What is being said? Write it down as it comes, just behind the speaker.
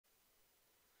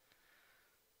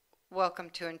Welcome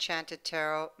to Enchanted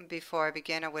Tarot. Before I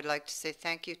begin, I would like to say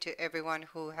thank you to everyone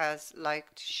who has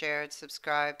liked, shared,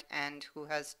 subscribed, and who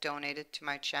has donated to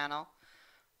my channel.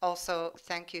 Also,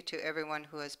 thank you to everyone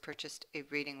who has purchased a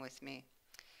reading with me.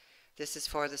 This is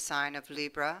for the sign of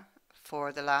Libra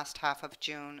for the last half of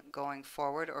June going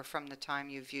forward, or from the time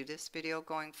you view this video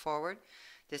going forward.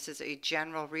 This is a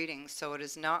general reading, so it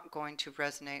is not going to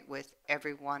resonate with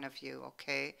every one of you,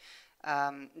 okay?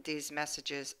 These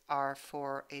messages are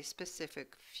for a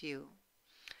specific few.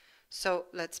 So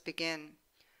let's begin.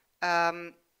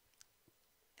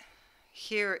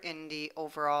 Here in the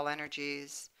overall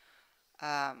energies,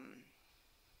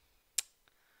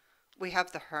 we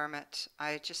have the Hermit.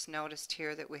 I just noticed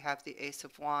here that we have the Ace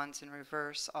of Wands in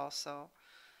reverse also.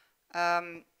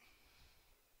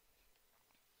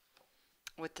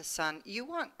 With the Sun, you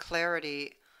want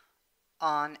clarity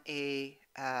on a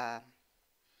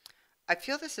I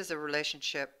feel this is a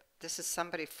relationship. This is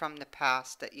somebody from the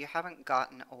past that you haven't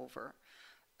gotten over.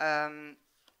 I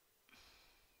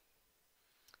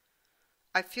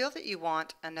feel that you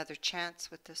want another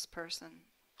chance with this person.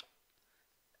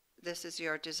 This is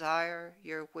your desire,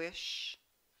 your wish,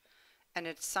 and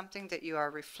it's something that you are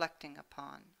reflecting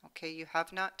upon. Okay, you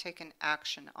have not taken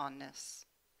action on this.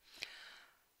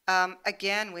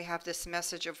 Again, we have this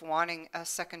message of wanting a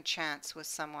second chance with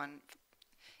someone.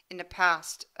 In the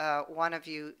past, one of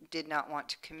you did not want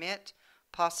to commit.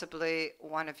 Possibly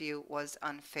one of you was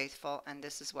unfaithful, and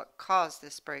this is what caused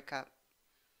this breakup.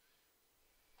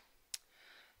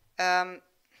 At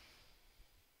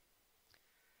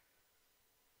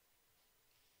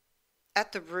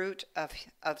the root of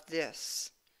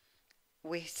this,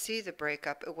 we see the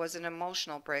breakup. It was an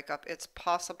emotional breakup. It's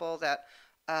possible that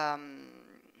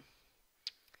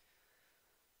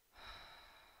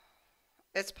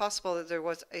there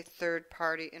was a third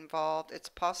party involved. It's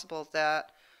possible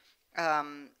that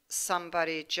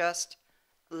somebody just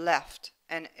left,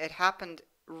 and it happened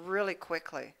really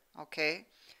quickly, okay?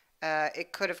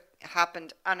 It could have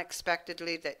happened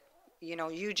unexpectedly, that,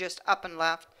 you just up and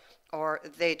left, or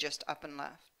they just up and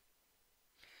left.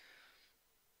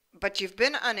 But you've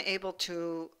been unable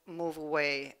to move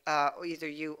away, either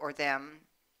you or them.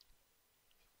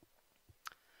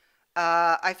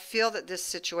 I feel that this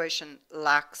situation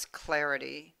lacks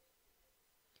clarity.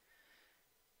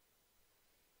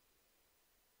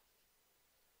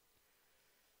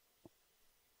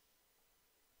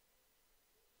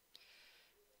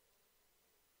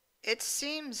 It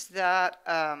seems that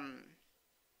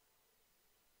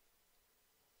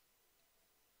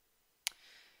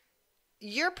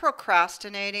you're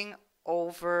procrastinating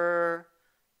over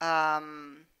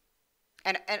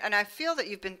and I feel that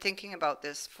you've been thinking about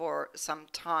this for some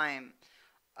time,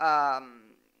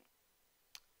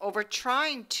 over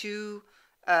trying to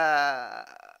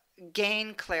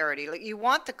gain clarity. Like, you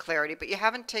want the clarity, but you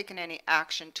haven't taken any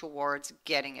action towards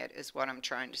getting it, is what I'm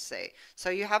trying to say. So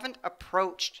you haven't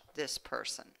approached this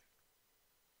person.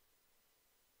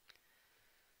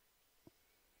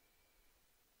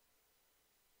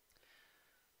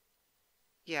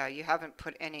 Yeah, you haven't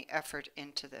put any effort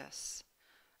into this.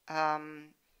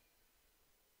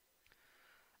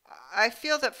 I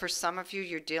feel that for some of you,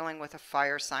 you're dealing with a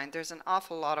fire sign. There's an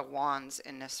awful lot of wands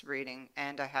in this reading,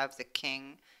 and I have the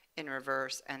King in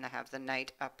reverse, and I have the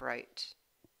Knight upright.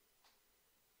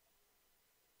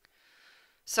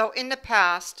 So in the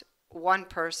past, one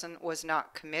person was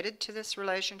not committed to this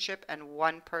relationship, and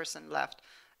one person left.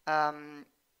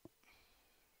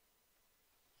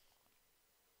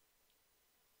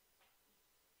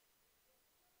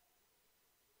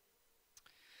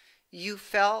 You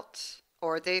felt,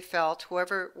 or they felt,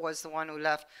 whoever was the one who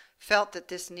left, felt that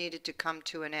this needed to come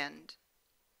to an end.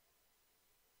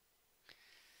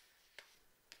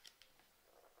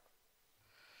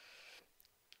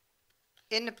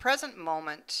 In the present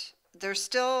moment, there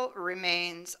still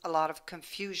remains a lot of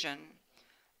confusion,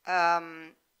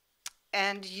 and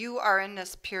you are in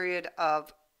this period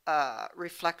of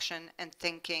reflection and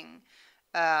thinking,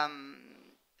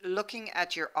 looking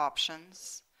at your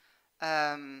options.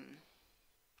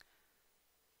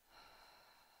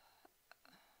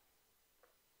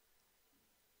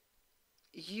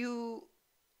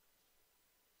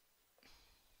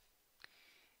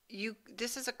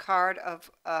 This is a card of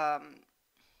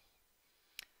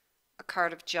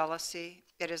jealousy.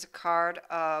 It is a card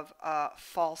of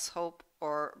false hope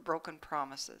or broken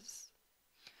promises.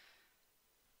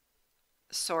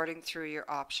 Sorting through your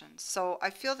options. So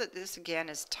I feel that this again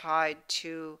is tied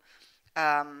to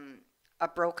a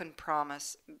broken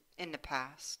promise in the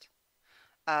past.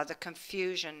 The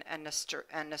confusion and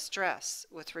the stress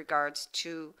with regards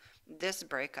to this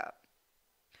breakup.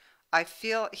 I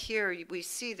feel here we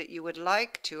see that you would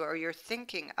like to, or you're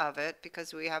thinking of it,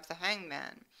 because we have the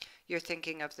Hangman. You're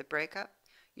thinking of the breakup.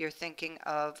 You're thinking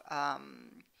of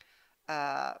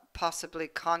possibly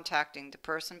contacting the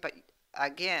person, but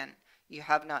again, you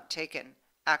have not taken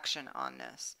action on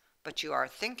this, but you are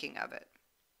thinking of it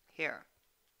here.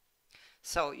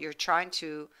 So you're trying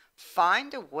to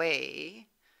find a way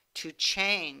to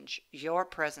change your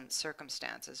present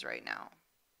circumstances right now.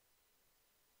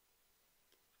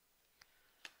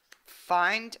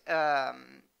 Find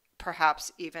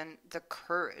perhaps even the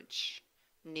courage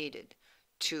needed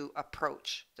to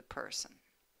approach the person.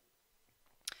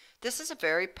 This is a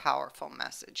very powerful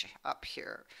message up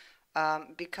here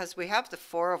because we have the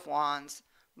Four of Wands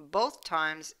both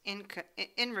times in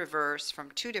reverse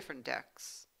from two different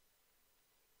decks.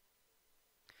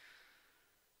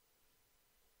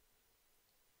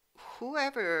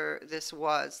 Whoever this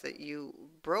was that you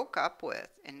broke up with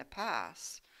in the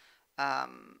past,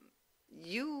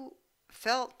 you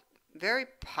felt very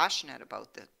passionate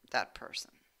about that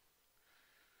person.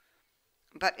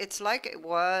 But it's like it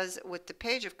was with the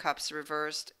Page of Cups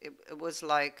reversed. It was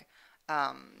like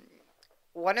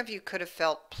one of you could have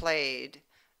felt played.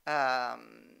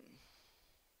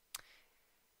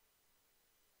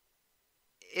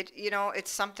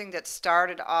 It's something that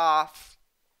started off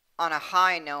on a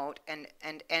high note and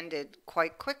ended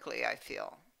quite quickly, I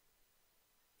feel,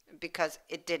 because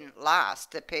it didn't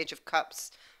last. The Page of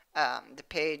Cups, the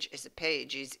page is a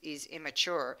page. He's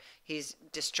immature. He's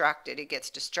distracted. He gets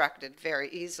distracted very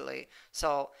easily.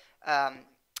 So I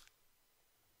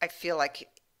feel like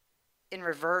in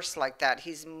reverse like that,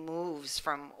 he moves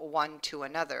from one to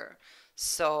another.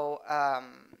 So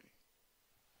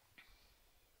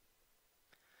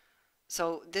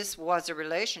so this was a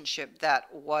relationship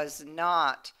that was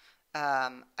not,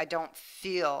 I don't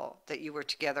feel that you were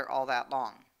together all that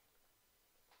long.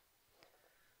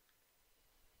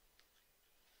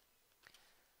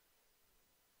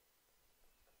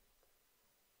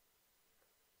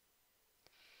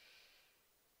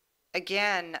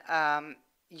 Again,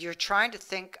 you're trying to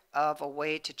think of a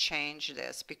way to change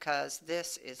this because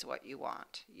this is what you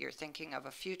want. You're thinking of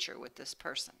a future with this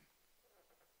person.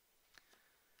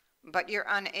 But you're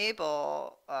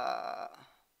unable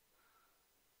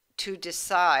to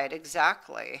decide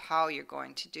exactly how you're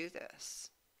going to do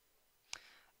this.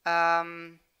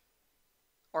 Or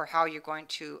how you're going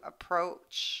to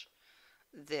approach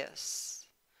this.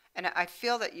 And I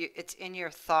feel that it's in your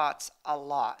thoughts a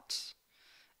lot.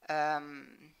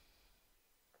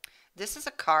 This is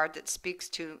a card that speaks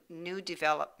to new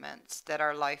developments that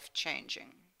are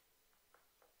life-changing.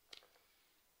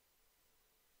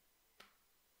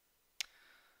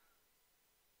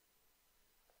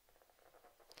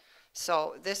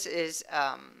 So this is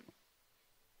a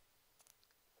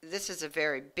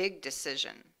very big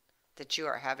decision that you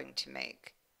are having to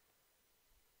make.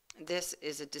 This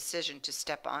is a decision to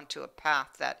step onto a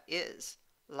path that is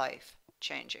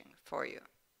life-changing for you.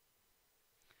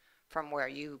 From where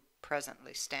you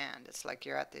presently stand. It's like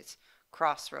you're at this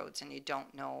crossroads and you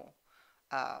don't know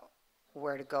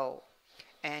where to go.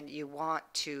 And you want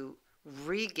to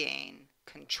regain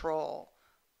control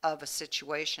of a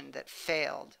situation that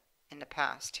failed in the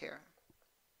past here.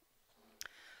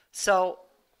 So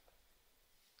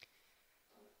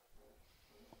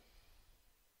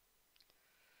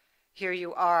here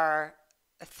you are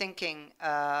thinking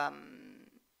of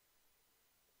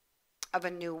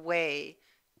a new way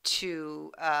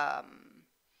to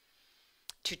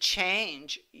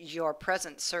change your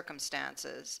present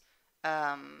circumstances,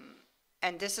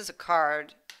 and this is a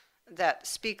card that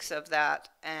speaks of that,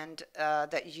 and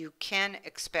that you can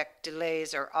expect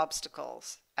delays or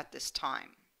obstacles at this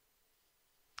time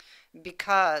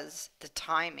because the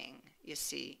timing, you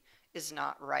see, is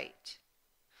not right.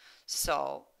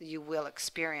 So you will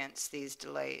experience these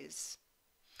delays.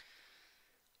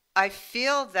 I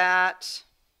feel that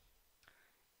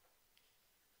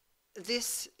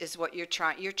this is what you're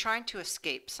trying to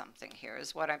escape something here,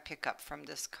 is what I pick up from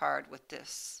this card with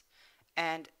this.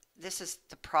 And this is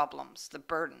the problems, the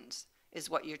burdens, is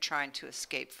what you're trying to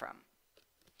escape from.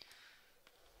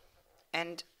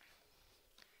 And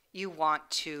you want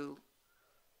to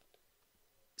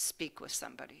speak with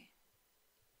somebody.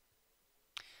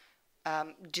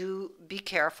 Do be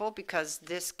careful, because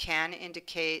this can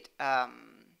indicate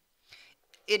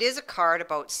it is a card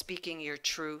about speaking your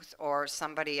truth or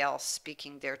somebody else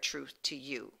speaking their truth to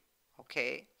you,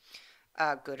 okay?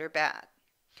 Good or bad.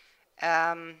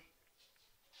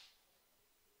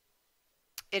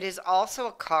 It is also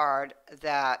a card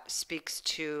that speaks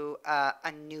to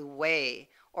a new way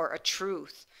or a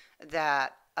truth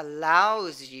that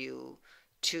allows you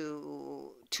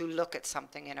to look at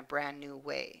something in a brand new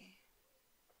way.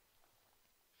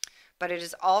 But it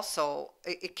is also,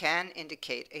 it can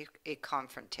indicate a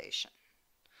confrontation.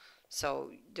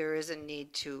 So there is a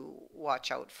need to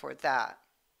watch out for that.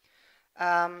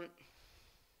 Um,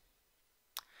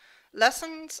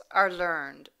 Lessons are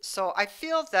learned. So I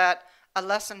feel that a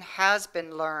lesson has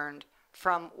been learned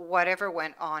from whatever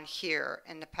went on here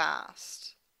in the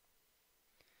past.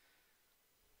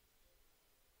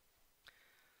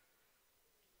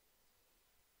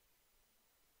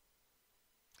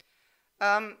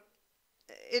 Um,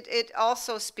 it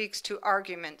also speaks to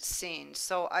argument scenes.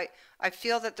 So I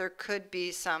feel that there could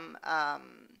be some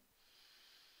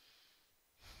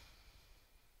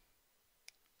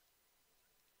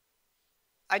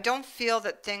I don't feel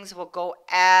that things will go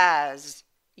as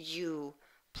you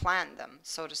plan them,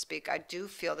 so to speak. I do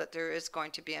feel that there is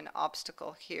going to be an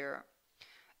obstacle here.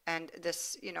 And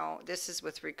this, you know, this is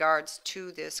with regards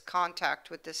to this contact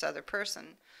with this other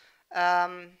person.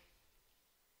 Um,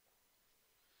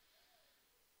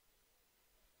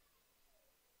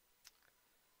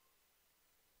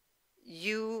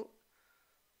 you,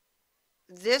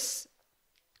 this,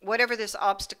 whatever this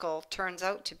obstacle turns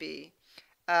out to be,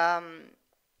 um,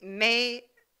 may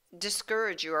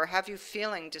discourage you or have you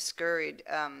feeling discouraged.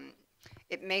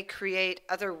 It may create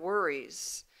other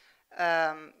worries.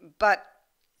 But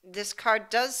this card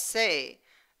does say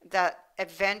that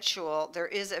there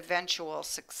is eventual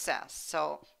success.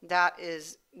 So that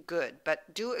is good.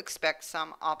 But do expect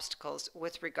some obstacles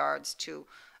with regards to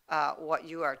what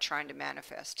you are trying to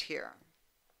manifest here.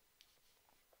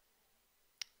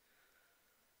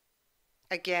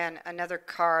 Again, another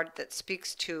card that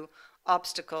speaks to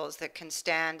obstacles that can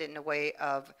stand in the way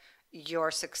of your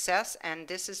success, and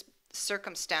this is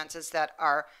circumstances that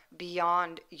are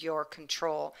beyond your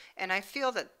control. And I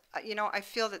feel that, I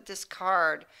feel that this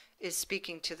card is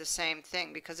speaking to the same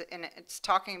thing, because it's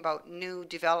talking about new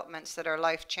developments that are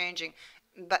life changing.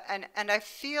 But and I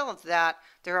feel that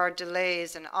there are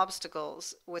delays and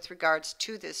obstacles with regards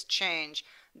to this change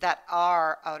that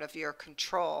are out of your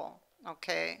control.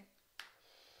 Okay.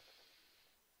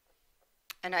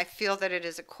 And I feel that it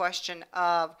is a question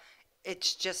of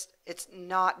it's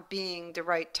not being the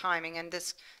right timing. And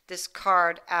this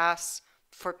card asks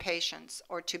for patience,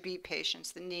 or to be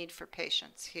patient, the need for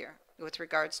patience here with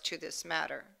regards to this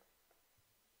matter.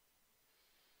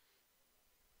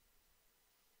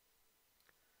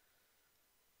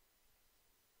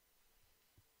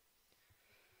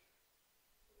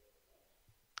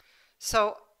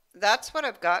 So that's what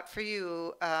I've got for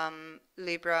you,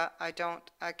 Libra. I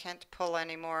can't pull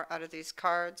any more out of these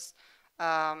cards.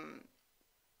 Um,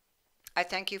 I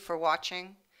thank you for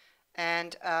watching.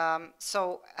 And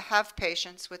so have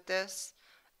patience with this,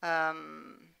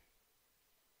 um,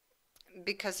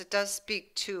 because it does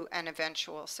speak to an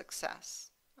eventual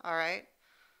success. All right.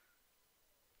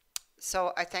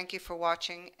 So I thank you for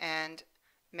watching, and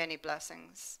many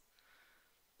blessings.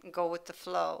 Go with the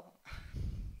flow.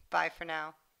 Bye for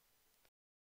now.